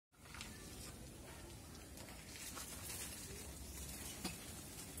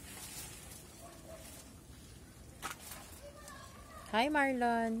Hi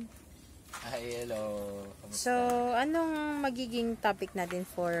Marlon. Hi, hello. So, anong magiging topic natin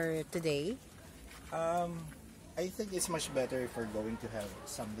for today? I think it's much better if we're going to have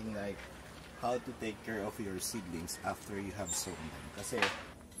something like how to take care of your seedlings after you have sown them. Kasi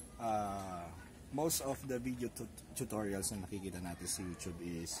most of the video tutorials na nakikita natin sa YouTube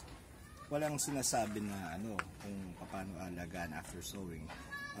is walang sinasabi na kung paano alagaan after sowing.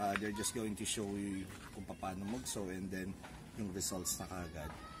 They're just going to show you kung paano mag-sow and then yung results na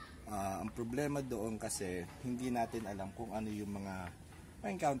kagad. Ang problema doon kasi hindi natin alam kung ano yung mga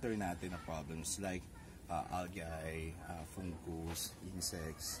ma-encounter natin na problems like algae, fungus,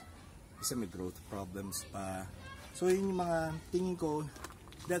 insects, isa may growth problems pa. So yun yung mga tingin ko,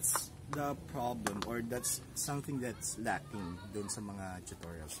 that's the problem or that's something that's lacking doon sa mga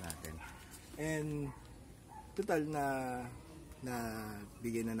tutorials natin. And total na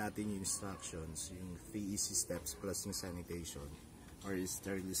bigyan na natin yung instructions, yung 3 easy steps plus yung sanitation or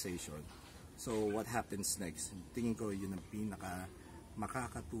sterilization. So what happens next? Tingin ko yun ang pinaka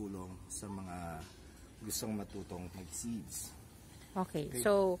makakatulong sa mga gustong matutong mag-seeds. Okay,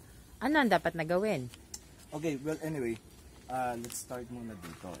 so ano ang dapat na gawin? Okay, well anyway, let's start muna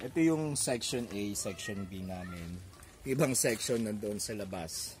dito. Ito yung section A, section B namin. Ibang section nandoon sa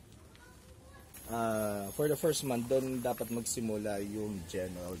labas. For the first month, doon dapat magsimula yung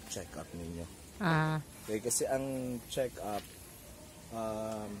general check-up ninyo. Okay, kasi ang check-up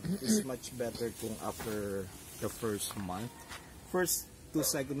is much better kung after the first month. First to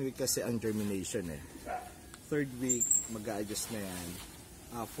second week kasi ang germination eh. Third week, mag-a-adjust na yan.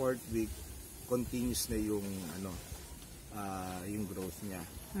 Fourth week, continuous na yung yung growth niya.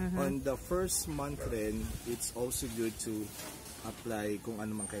 On the first month rin, it's also good to apply kung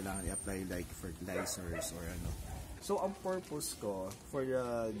ano man kailangan i-apply like fertilizers or ano. So ang purpose ko for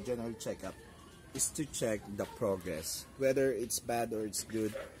the general checkup is to check the progress, whether it's bad or it's good.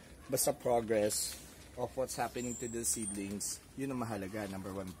 Basta progress of what's happening to the seedlings, yun ang mahalaga,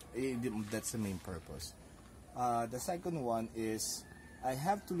 number one. That's the main purpose. The second one is I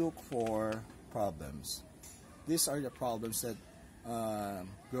have to look for problems. These are the problems that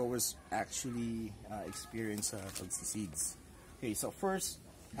growers actually experience sa pagsiseeds. Okay, so first,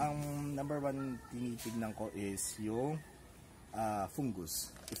 ang number one tinitignan ko is yung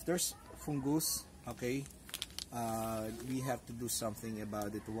fungus. If there's fungus, okay, we have to do something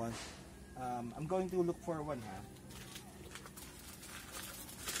about it. I'm going to look for one, ha?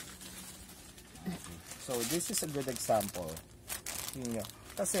 Okay. So this is a good example.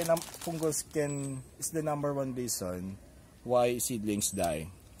 Kasi fungus is the number one reason why seedlings die.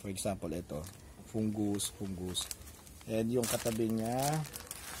 For example, ito, fungus. And yung katabi niya,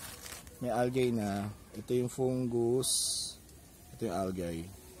 may algae na. Ito yung fungus. Ito yung algae.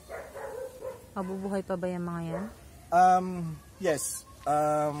 Mabubuhay pa ba yung mga yan? Yes.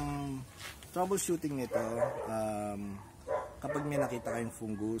 Troubleshooting nito, kapag may nakita kayong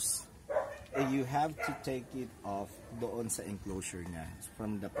fungus, you have to take it off doon sa enclosure niya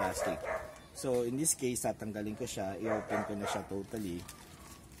from the plastic. So, in this case, tatanggalin ko siya. I-open ko na siya totally.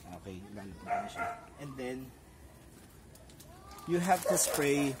 Okay, lalagyan ko na siya. And then, you have to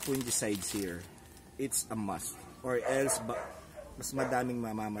spray fungicides here. It's a must. Or else, mas madaming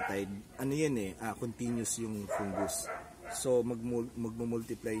mamamatay. Ano yan eh, continuous yung fungus. So,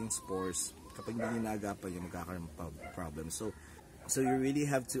 magmumultiply yung spores. Kapag hindi nagapan yung magkakaroon problem. So you really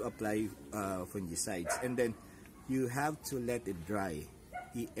have to apply fungicides. And then, you have to let it dry.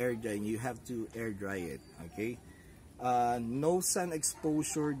 Air dry. You have to air dry it. Okay? No sun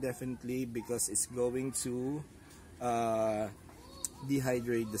exposure definitely because it's going to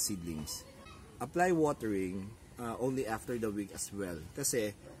dehydrate the seedlings. Apply watering only after the week as well.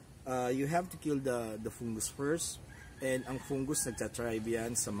 Kasi you have to kill the fungus first. And ang fungus nagtatribe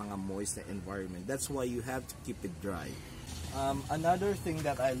yan sa mga moist na environment. That's why you have to keep it dry. Another thing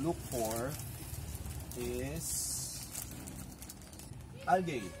that I look for is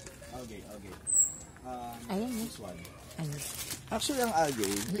algae. This one. Actually, ang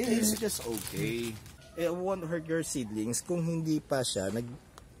algae, it is just okay. It won't hurt your seedlings kung hindi pa siya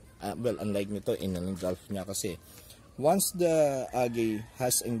well, unlike nito, in-engulf niya kasi once the algae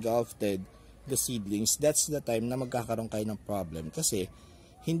has engulfed the seedlings, that's the time na magkakaroon kayo ng problem kasi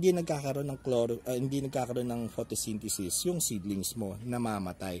hindi nagkakaroon ng hindi nagkakaroon ng photosynthesis yung seedlings mo,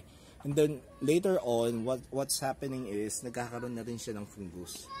 namamatay. And then later on, what's happening is nagkakaroon na rin siya ng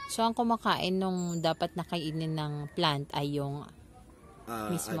fungus. So ang kumakain nung dapat nakainin ng plant ay yung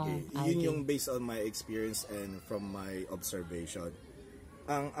mismong algae. Yun yung based on my experience and from my observation.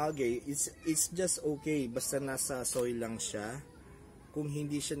 Ang algae, it's just okay basta nasa soil lang siya kung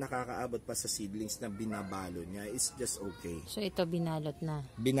hindi siya nakakaabot pa sa seedlings na binabalo niya, it's just okay. So ito binalot na.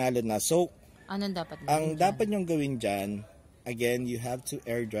 Binalot na. So, anong dapat gawin ang dyan? dapat niyong gawin dyan, again, you have to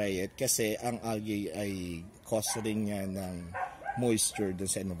air dry it kasi ang algae ay cause rin niya ng moisture dun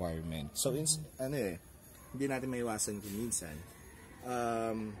sa environment. So, hindi natin maiwasan kung minsan.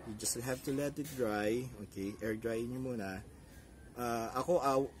 You just have to let it dry. Okay, air dry niyo muna.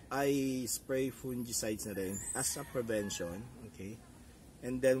 I spray fungicides na rin as a prevention. Okay.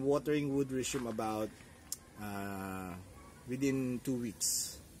 And then watering would resume about within 2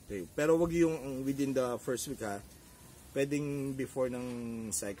 weeks. Okay. Pero wag yung within the first week ha. Pwedeng before ng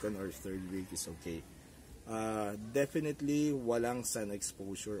second or third week is okay. Definitely walang sun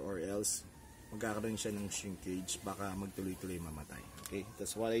exposure or else magkakaroon siya ng shrinkage, baka magtuloy-tuloy mamatay. Okay?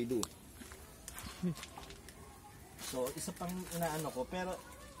 That's what I do. So, isa pang inaano ko, pero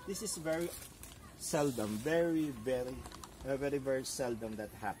this is very seldom, very seldom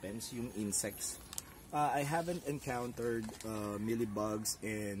that happens, yung insects. I haven't encountered mealybugs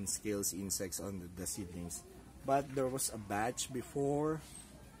and scales insects on the seedlings, but there was a batch before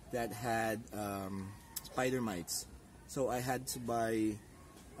that had spider mites. So I had to buy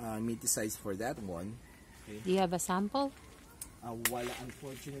miticides for that one. Okay. Do you have a sample? Wala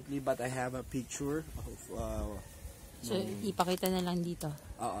unfortunately, but I have a picture of so, ipakita na lang dito.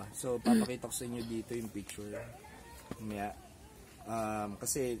 So, papakita ko sa inyo dito yung picture.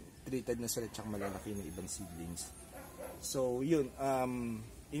 Kasi treated na sila tsaka malalaki ng ibang seedlings. So, yun.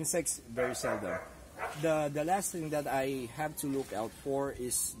 Insects, very seldom. The last thing that I have to look out for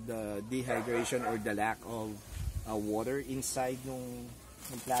is the dehydration or the lack of water inside ng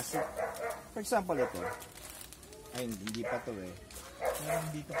plastic. For example, ito. Ay, hindi pa to eh. Meron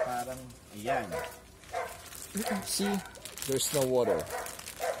dito parang, ayan. See, there's no water.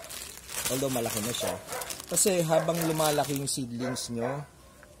 Although malaki na siya. Kasi habang lumalaki yung seedlings nyo,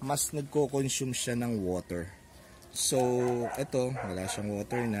 mas nagko-consume siya ng water. So, ito, wala siyang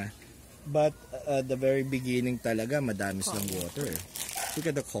water na. But, the very beginning talaga, madami silang water. Look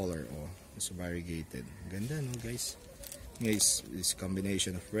at the color. Oh, it's variegated. Ganda, no, guys? Guys, this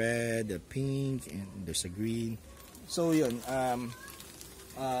combination of red, a pink, and there's a green. So, yun.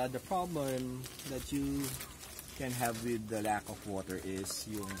 The problem that you can have with the lack of water is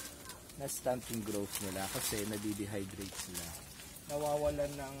yung na-stunting growth nila kasi nadidehydrate sila.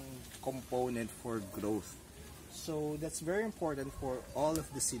 Nawawalan ng component for growth. So, that's very important for all of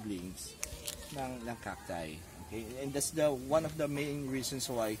the seedlings ng cacti. Okay? And that's one of the main reasons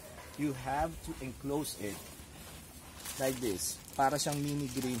why you have to enclose it like this. Para siyang mini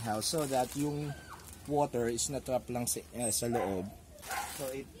greenhouse so that yung water is na-trap lang sa loob. So,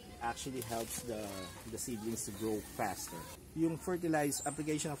 it actually helps the seedlings to grow faster. Yung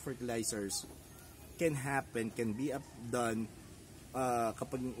application of fertilizers can be done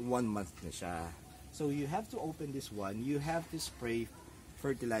kapag 1 month na siya. So you have to open this one, you have to spray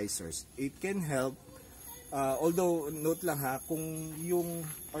fertilizers. It can help, although note lang ha, kung yung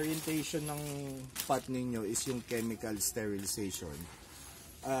orientation ng pot ninyo is yung chemical sterilization,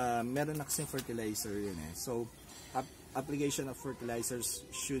 meron na kasing fertilizer yun eh. So application of fertilizers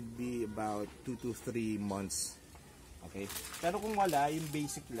should be about 2 to 3 months. Okay? Pero kung wala, yung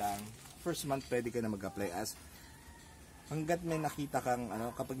basic lang, first month pwede ka na mag-apply as hanggat may nakita kang,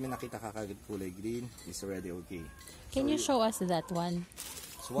 kapag may nakita ka kagad kulay green, is already okay. Can you show us that one?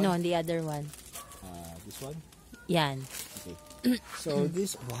 One? No, the other one. This one? Yan. Okay. So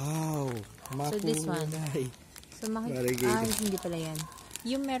this, wow! So this one. So hindi pala yan.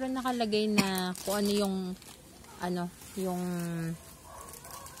 Yung meron nakalagay na kung ano yung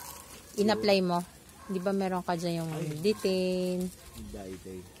in-apply mo. Di ba meron ka dyan yung Dithane?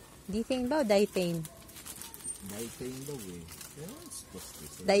 Dithane ba o Dithane? Dithane daw eh.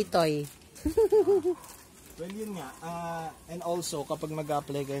 Ditoy. Well, yun nga. And also, kapag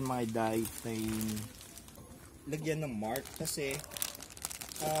mag-apply kayo mga Dithane, lagyan ng mark kasi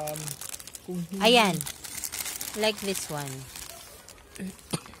kung hindi... Ayan. Like this one.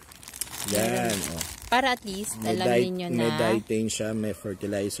 Yan. Para at least, alam niyo na... May Dithane siya, may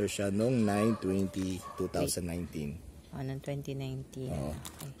fertilizer siya noong 9/20/2019. Noong 2019. Okay.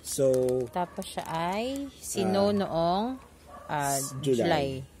 So, tapos siya ay sino noong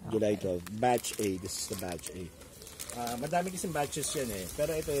July. July 12. Batch A. This is the batch A. Madami kasing batches yan eh.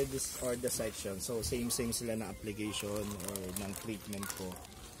 Pero ito, this are the section. So, same sila na application or ng treatment ko.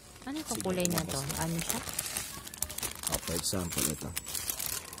 Ano yung kulay na to? Ano siya? For example,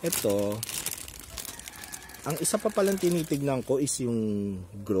 ito, ang isa pa palang tinitignan ko is yung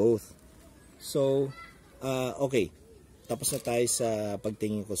growth. So, okay. Tapos na tayo sa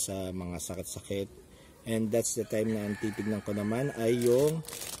pagtingin ko sa mga sakit-sakit. And that's the time na ang titignan ko naman ay yung,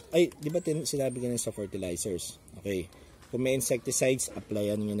 di ba sinabi ko na sa fertilizers? Okay. Kung may insecticides,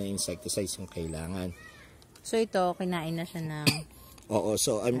 applyan nyo na insecticides yung kailangan. So ito, kinain na siya ng... Oo,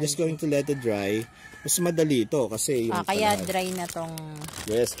 so I'm just going to let it dry. Mas madali ito kasi yung... kaya dry na tong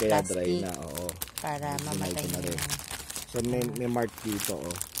yes, kaya plastic, dry na, oo. Para mamatay na rin. So may mark dito,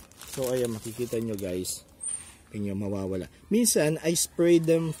 oh. So ayan, makikita nyo guys. Kanya mawawala. Minsan, I spray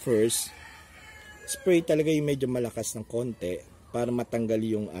them first. Spray talaga yung medyo malakas ng konti para matanggal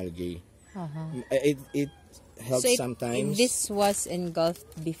yung algae. It helps so sometimes. This was engulfed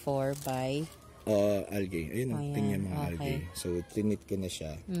before by algae. Ayun, tingnan mga algae. So trinit ko na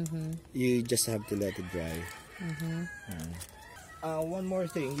siya. You just have to let it dry. One more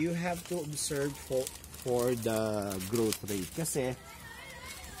thing, you have to observe for the growth rate. Kasi,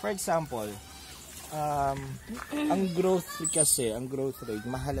 for example, ang growth rate,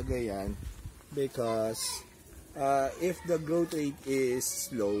 mahalaga yan. Because if the growth rate is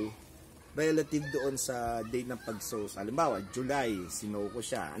slow, relative doon sa date ng pag-sow, halimbawa, July, sinow ko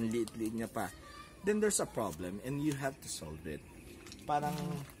siya, ang liit-liit niya pa, then there's a problem and you have to solve it. Parang,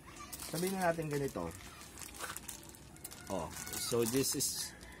 sabihin na natin ganito. So this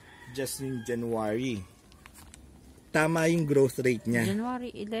is just in January. Tama yung growth rate niya.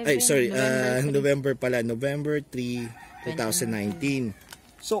 January 11. November pala. November 3, 2019.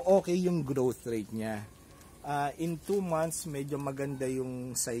 So, okay yung growth rate niya. In 2 months, medyo maganda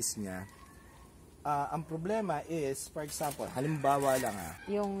yung size niya. Ang problema is, for example, halimbawa lang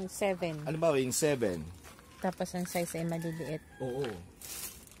yung 7. Halimbawa yung 7. Tapos ang size ay maliliit. Oo.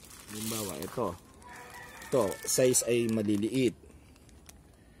 Halimbawa, ito. Ito, size ay maliliit.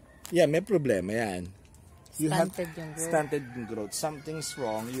 Yeah, may problema yan. Stunted yung growth. Something's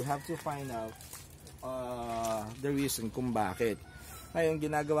wrong. You have to find out the reason kung bakit. Ngayon,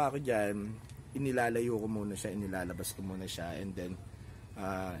 ginagawa ko dyan, inilalayo ko muna siya, inilalabas ko muna siya, and then,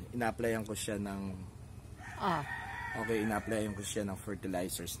 ina-applyan ko siya ng, ina-applyan ko siya ng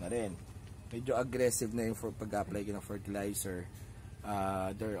fertilizers na rin. Medyo aggressive na yung pag-apply ko ng fertilizer.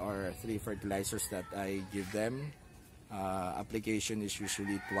 There are 3 fertilizers that I give them. Application is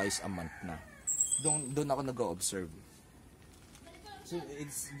usually twice a month na. Doon ako nag-observe. So,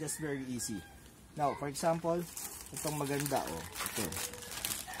 it's just very easy. Now, for example, itong maganda, ito.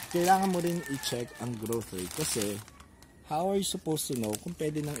 Kailangan mo rin i-check ang growth rate kasi how are you supposed to know kung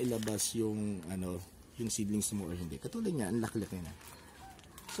pwede nang ilabas yung yung seedlings mo or hindi. Katulad niya, ang laki-laki na.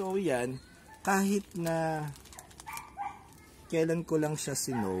 So, yan, kahit na kailan ko lang siya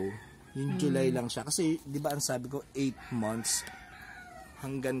sinow, yung July lang siya. Kasi, di ba ang sabi ko, 8 months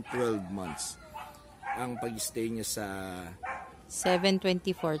hanggang 12 months ang pag-stay niya sa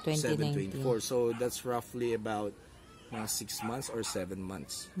 7/24/2019. So that's roughly about mga 6 months or 7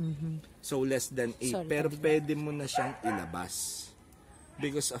 months. So less than 8. Pero pwede mo na siyang ilabas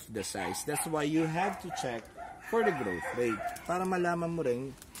because of the size. That's why you have to check for the growth rate para malaman mo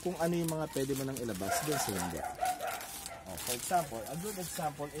rin kung ano yung mga pwede mo nang ilabas din sa hindi. For example, a good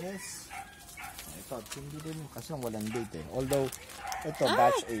example is ito, hindi din kasi walang date Although ito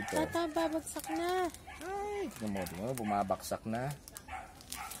batch 8 babagsak na. Ay, tingnan mo, bumabaksak na.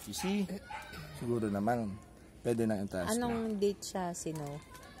 You see? Siguro naman, pwede na itaas na. Anong date siya, sino?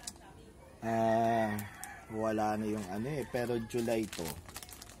 Wala na yung pero July to.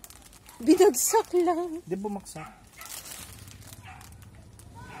 Binagsak lang. Di bumaksak.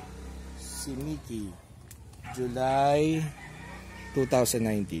 Si Mickey, July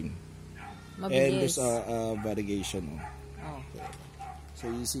 2019. Mabilis. And there's a variegation. So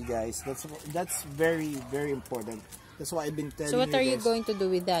you see guys, that's very very important. That's why I've been telling you. So what are you going to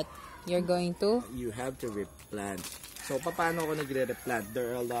do with that? You're going to? You have to replant. So paano ako nagre-replant?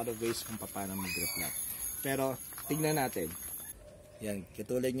 There are a lot of ways kung paano mag-replant. Pero tignan natin. Yan,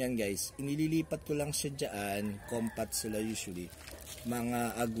 katulad niyan guys. Inililipat ko lang siya dyan. Compact sila usually.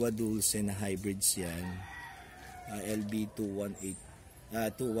 Mga agua dulce na hybrids yan.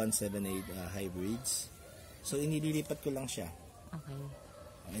 LB2178 hybrids. So inililipat ko lang siya. Okay.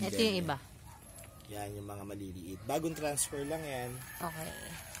 And ito then, yung iba. Yan yung mga maliliit. Bagong transfer lang yan. Okay.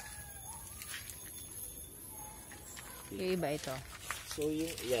 Yung iba ito. So yung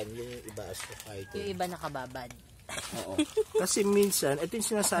iba astrophyte. Yung iba nakababad. Oo. Kasi minsan, ito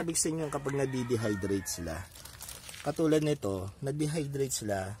yung sinasabi sa inyo kapag nadi-dehydrate sila. Katulad nito, nadi-dehydrate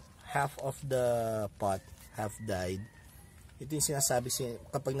sila, half of the pot, half died. Ito yung sinasabi sa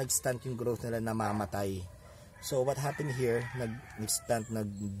inyo, kapag nag-stunt yung growth nila, namamatay. So what happened here, nag-stunt,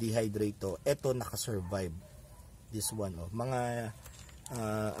 nag-dehydrate to, ito nakasurvive. This one, mga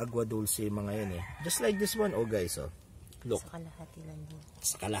agua dulce, mga yan Just like this one, guys, Look. Sa kalahati lang din.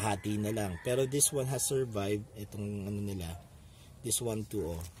 Sa kalahati na lang. Pero this one has survived. Itong ano nila. This one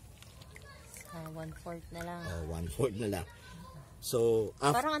too, oh. 1/4 na lang. Oh, 1/4 na lang. So,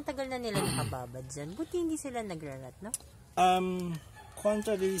 parang ang tagal na nila nakababad dyan. Buti hindi sila nagrarat, no?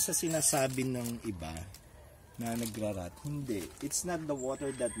 Contrary sa sinasabi ng iba na nagrarat, hindi. It's not the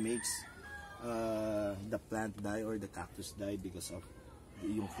water that makes the plant die or the cactus die because of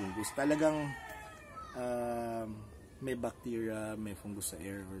yung fungus. Talagang may bacteria, may fungus sa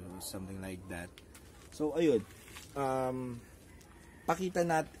air or something like that. So, ayun. Pakita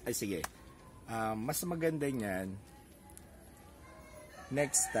natin, sige. Mas maganda niyan.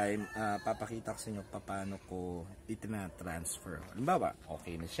 Next time, papakita ko sa inyo paano ko itina-transfer. Halimbawa,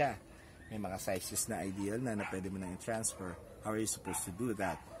 okay na siya. May mga sizes na ideal na pwede mo na i-transfer. How are you supposed to do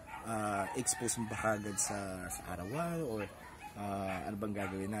that? Expose mo ba kagad sa arawan or ano bang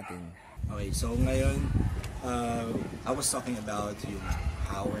gagawin natin? Okay, so ngayon, I was talking about yung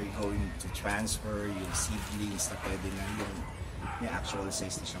how are you going to transfer yung seedlings na pwede na yung may actual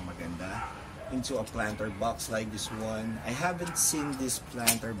size na siyang maganda into a planter box like this one. I haven't seen this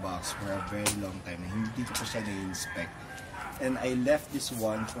planter box for a very long time. Hindi ko pa siya na-inspect. And I left this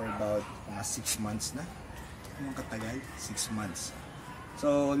one for about 6 months na. Anong katagal? 6 months.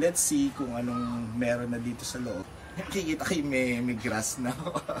 So, let's see kung anong meron na dito sa loob. Kikita kayo may grass na.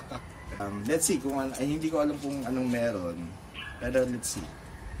 Let's see kung hindi ko alam kung anong meron. Pero let's see.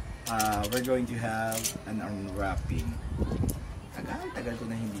 We're going to have an unwrapping. Tagal ko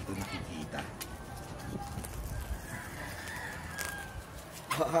na hindi ko nakikita.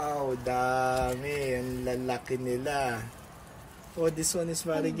 Wow, dami. Ang lalaki nila. Oh, this one is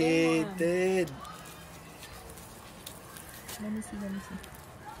variegated. Let me see.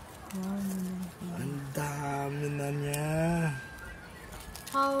 Wow, ang dami na niya.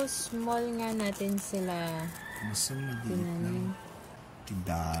 How small nga natin sila. Mas maliit lang. Ang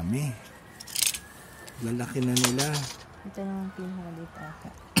dami. Lalaki na nila. Ito naman pinakalit ata.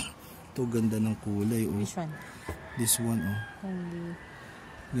 Ito, ganda ng kulay. Oh. Which one? This one, oh. Hindi.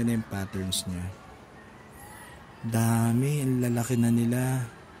 Ganda yung patterns niya. Dami. Ang lalaki na nila.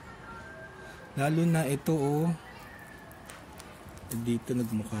 Lalo na ito, oh. Dito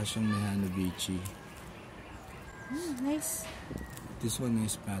nagmukha siyang Mehanovici. Nice. This one,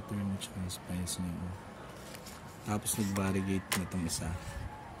 nice pattern. Tsaka spines niya, oh. Tapos nag-variegate na itong isa.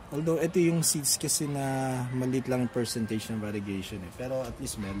 Although, ito yung seeds kasi na maliit lang percentage ng variegation eh. Pero at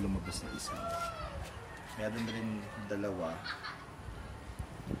least meron lumabas na isa. Meron rin dalawa.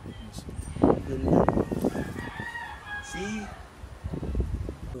 Ganda. See?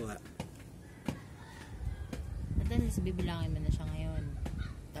 At least bibilangin mo na siya ngayon.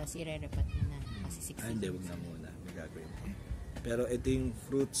 Tapos ire-repat mo na. Kasi 60. Hindi, wag na muna. May gagawin ko. Pero ito yung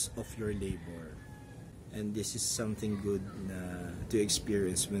fruits of your labor. And this is something good to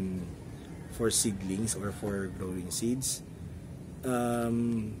experience for seedlings or for growing seeds. A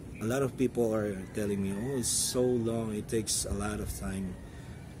lot of people are telling me, oh, it's so long, it takes a lot of time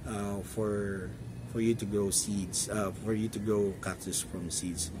for you to grow seeds, for you to grow cactus from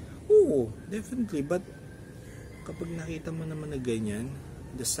seeds. Oh, definitely. But kapag nakita mo naman na ganyan,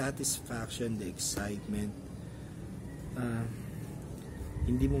 the satisfaction, the excitement,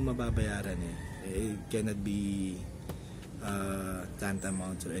 hindi mo mababayaran eh. It cannot be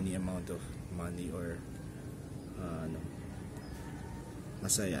tantamount to any amount of money or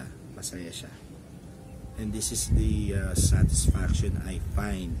masaya siya. And this is the satisfaction I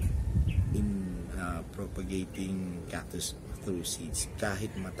find in propagating cactus through seeds. Kahit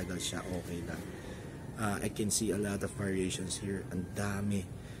matagal siya, okay lang. I can see a lot of variations here. Ang dami.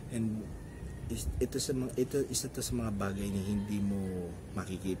 And ito isa to sa mga bagay na hindi mo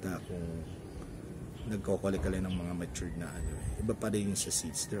makikita kung nagko-collect ka lang ng mga matured na ano. Iba pa rin sa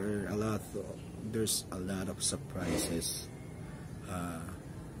seeds. There's a lot of surprises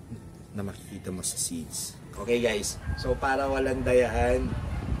na makikita mo sa seeds. Okay guys, so para walang dayaan,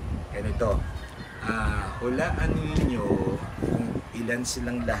 ganito. Hulaan ninyo kung ilan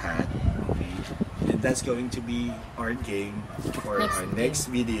silang lahat. Okay? And that's going to be our game for our next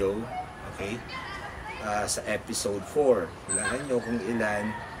video. Okay? Sa episode 4. Hulaan nyo kung ilan.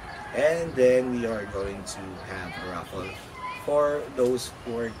 And then we are going to have a raffle for those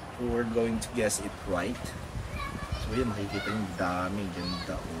who are going to guess it right. So yun, makikita yung daming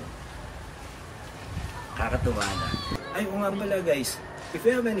ganda. Oh. Kakatuwa na. Ay, o nga pala guys, if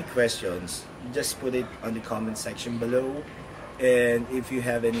you have any questions, just put it on the comment section below. And if you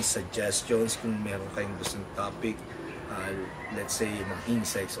have any suggestions, kung meron kayong gustong topic, let's say mga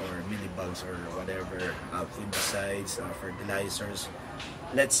insects or millibugs or whatever, fungicides, fertilizers,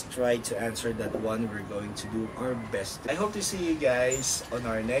 let's try to answer that one. We're going to do our best. I hope to see you guys on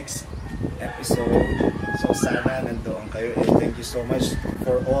our next episode. So sana nandoon kayo, and thank you so much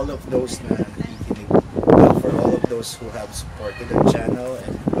for all of those na nakikinig, for all of those who have supported our channel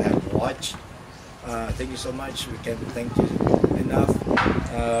and who have watched. Thank you so much. We can't thank you enough.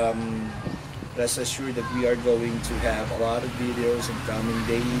 Rest assured that we are going to have a lot of videos in coming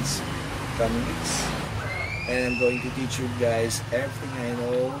days, coming weeks. And I'm going to teach you guys everything I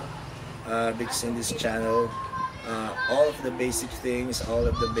know because in this channel, all of the basic things, all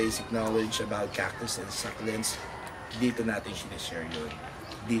of the basic knowledge about cactus and succulents, dito natin sinashare yun.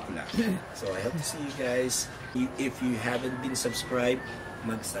 Dito lang. So I hope to see you guys. If you haven't been subscribed,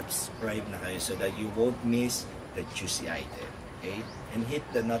 mag-subscribe na kayo so that you won't miss the juicy item. Okay? And hit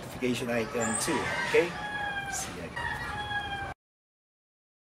the notification icon too. Okay? See you again.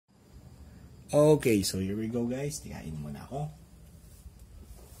 Okay, so here we go guys. Tiyain muna ako.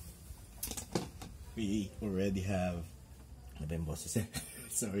 We already have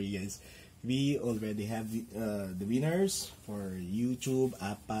sorry guys. We already have the winners for YouTube,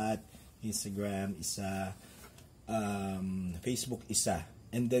 apat, Instagram, isa, Facebook, isa.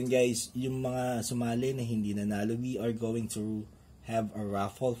 And then guys, yung mga sumali na hindi nanalo, we are going to have a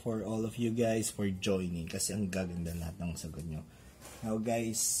raffle for all of you guys for joining kasi ang gaganda lahat ng sagot nyo. Now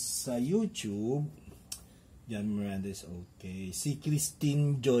guys, sa YouTube, Jan Miranda is okay. Si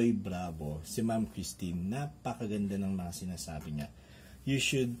Christine Joy Bravo, si Ma'am Christine, napakaganda ng mga sinasabi niya. You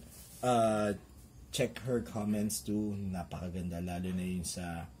should check her comments too, napakaganda, lalo na yun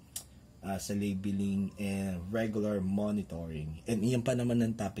sa labeling and regular monitoring. And iyan pa naman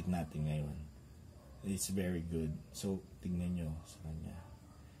ang topic natin ngayon. It's very good. So, tingnan nyo sa kanya.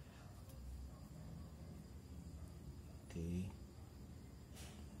 Okay.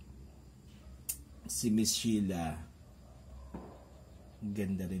 Si Miss Sheila,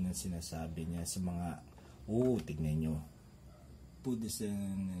 ganda rin ang sinasabi niya sa mga, tignan nyo. Put this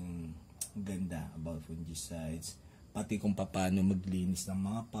in, ganda about fungicides, pati kung paano maglinis ng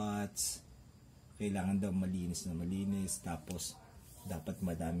mga pots, kailangan daw malinis na malinis, tapos dapat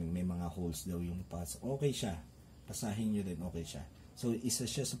madaming, may mga holes daw yung pots. Okay siya, pasahin nyo rin, okay siya. So isa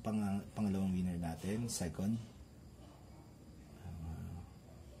siya sa pangalawang winner natin. Second,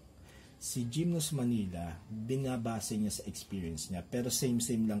 si Gymnos Manila, binabase niya sa experience niya, pero same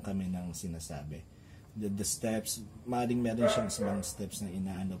lang kami ng sinasabi. The steps, maring meron siyang ibang steps na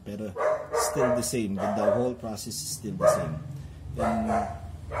inaano, pero still the same. The whole process is still the same. Then,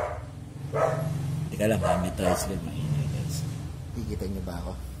 teka lang, may tricycle, maingay guys. Kikita niyo ba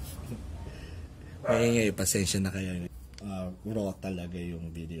ako? Maingay, pasensya na kayo. Raw talaga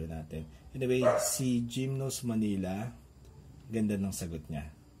yung video natin. Anyway, si Gymnos Manila, ganda ng sagot niya.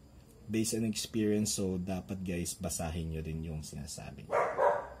 Based on experience, so dapat guys, basahin nyo rin yung sinasabi niya.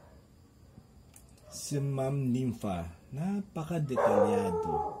 Si Ma'am Nympha,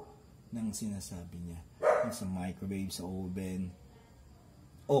 napaka-detalyado ng sinasabi niya. Yung sa microwave, sa oven.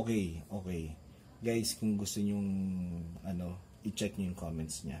 Okay. Guys, kung gusto nyong i-check nyo yung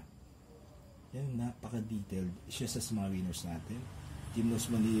comments niya. Yan, napaka-detailed. Siya sa mga winners natin. Gymnos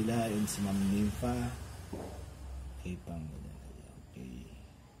Manila and si Ma'am Nympha. Okay, okay.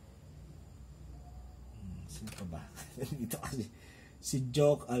 Sino pa ba? Dito kasi. Si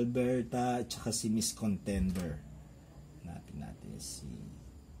Joke Alberta at saka si Miss Contender. Natin si...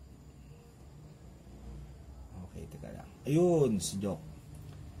 Okay, teka lang. Ayun, si Joke.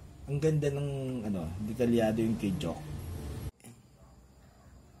 Ang ganda ng detalyado yung kay Joke.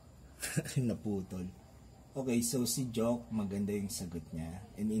 Naputol. Okay, so si Joke, maganda yung sagot niya.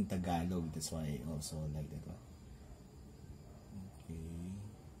 And in Tagalog, that's why I also like that one. Okay.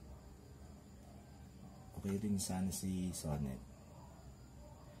 Okay rin sana si Sonnet.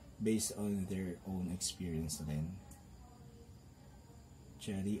 Based on their own experience rin.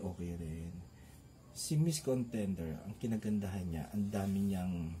 Cherry, okay rin. Si Miss Contender, ang kinagandahan niya, ang dami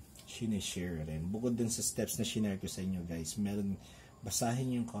niyang sinishare rin. Bukod dun sa steps na shinare ko sa inyo guys,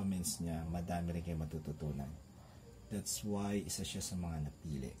 basahin yung comments niya, madami rin kayo matututunan. That's why isa siya sa mga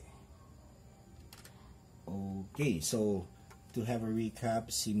napili. Okay, so to have a recap,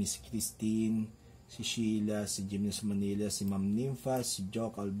 si Miss Christine, si Sheila, si Gymnos Manila, si Ma'am Nympha, si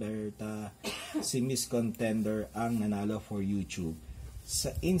Joke Alberta, si Miss Contender ang nanalo for YouTube.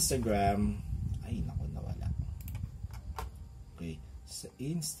 Sa Instagram, ay naku, nawala. Okay, sa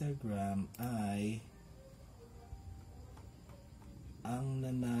Instagram ay ang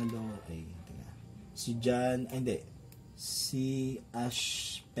nanalo ay si Jan, ay hindi, si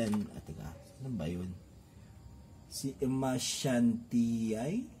Ashpen, ano ba yun? Si Emma Shanti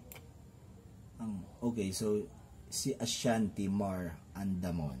ay okay, so si Ashanti Mar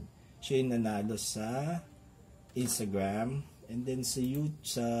Andamon. Siya yung nanalo sa Instagram. And then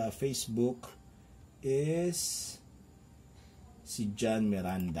sa Facebook is si John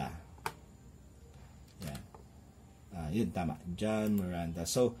Miranda. Yan. Yun, tama. John Miranda.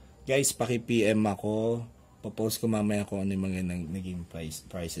 So, guys, paki-PM ako. Popost ko mamaya kung ano yung mga naging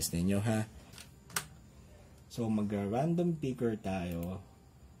prices ninyo, ha? So, mag-random picker tayo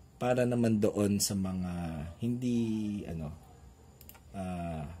para naman doon sa mga hindi,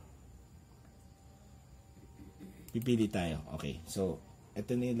 pipili tayo. Okay. So,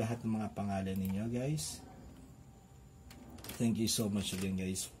 ito na yung lahat ng mga pangalan ninyo, guys. Thank you so much again,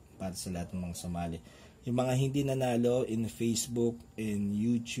 guys, para sa lahat ng mga sumali. Yung mga hindi nanalo in Facebook, in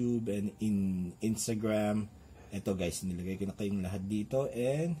YouTube, and in Instagram, ito guys, nilagay ko na kayong lahat dito,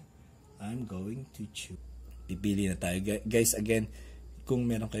 and I'm going to choose. Pipili na tayo. Guys, again, kung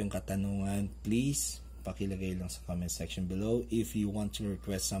meron kayong katanungan, please, pakilagay lang sa comment section below. If you want to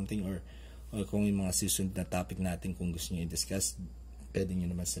request something, or kung yung mga susunod na topic natin, kung gusto nyo i-discuss, pwede nyo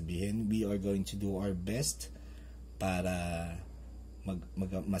naman sabihin. We are going to do our best para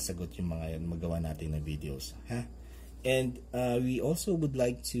masagot yung mga yan, magawa natin na videos, ha? And we also would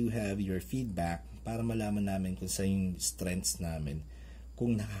like to have your feedback para malaman namin kung sa yung strengths namin,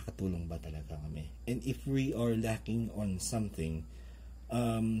 kung nakakatulong ba talaga kami. And if we are lacking on something,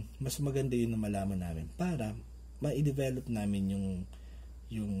 mas maganda yun na malaman namin para ma-develop namin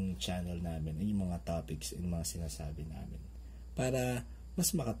yung channel namin, yung mga topics and mga sinasabi namin, para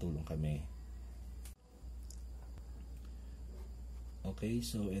mas makatulong kami. Okay,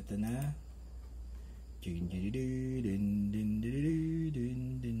 so ito na.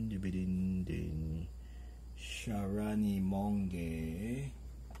 Sharani Monge.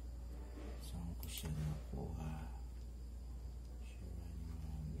 Saan ko siya nakuha? Sharani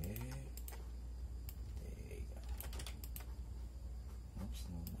Monge. Teka. Oops,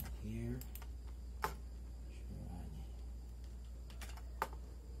 no, not here. Sharani.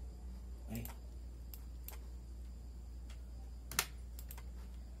 Ay.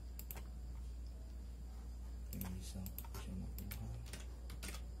 Saan ko siya nakuha?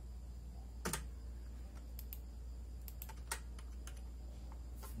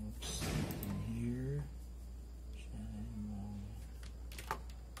 Oops, in here.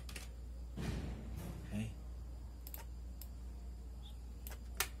 Okay.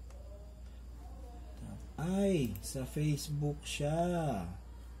 Ay, sa Facebook siya.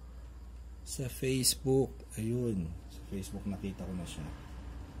 Sa Facebook. Ayun. Sa Facebook nakita ko na siya.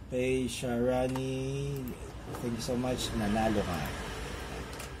 Hey, Sharani, thank you so much. Nanalo ka.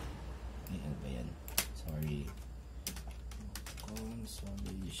 Ayan ba yan? Sorry.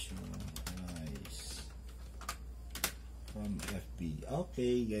 Consolation prize from FB.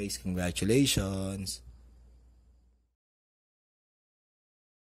 Okay, guys, congratulations.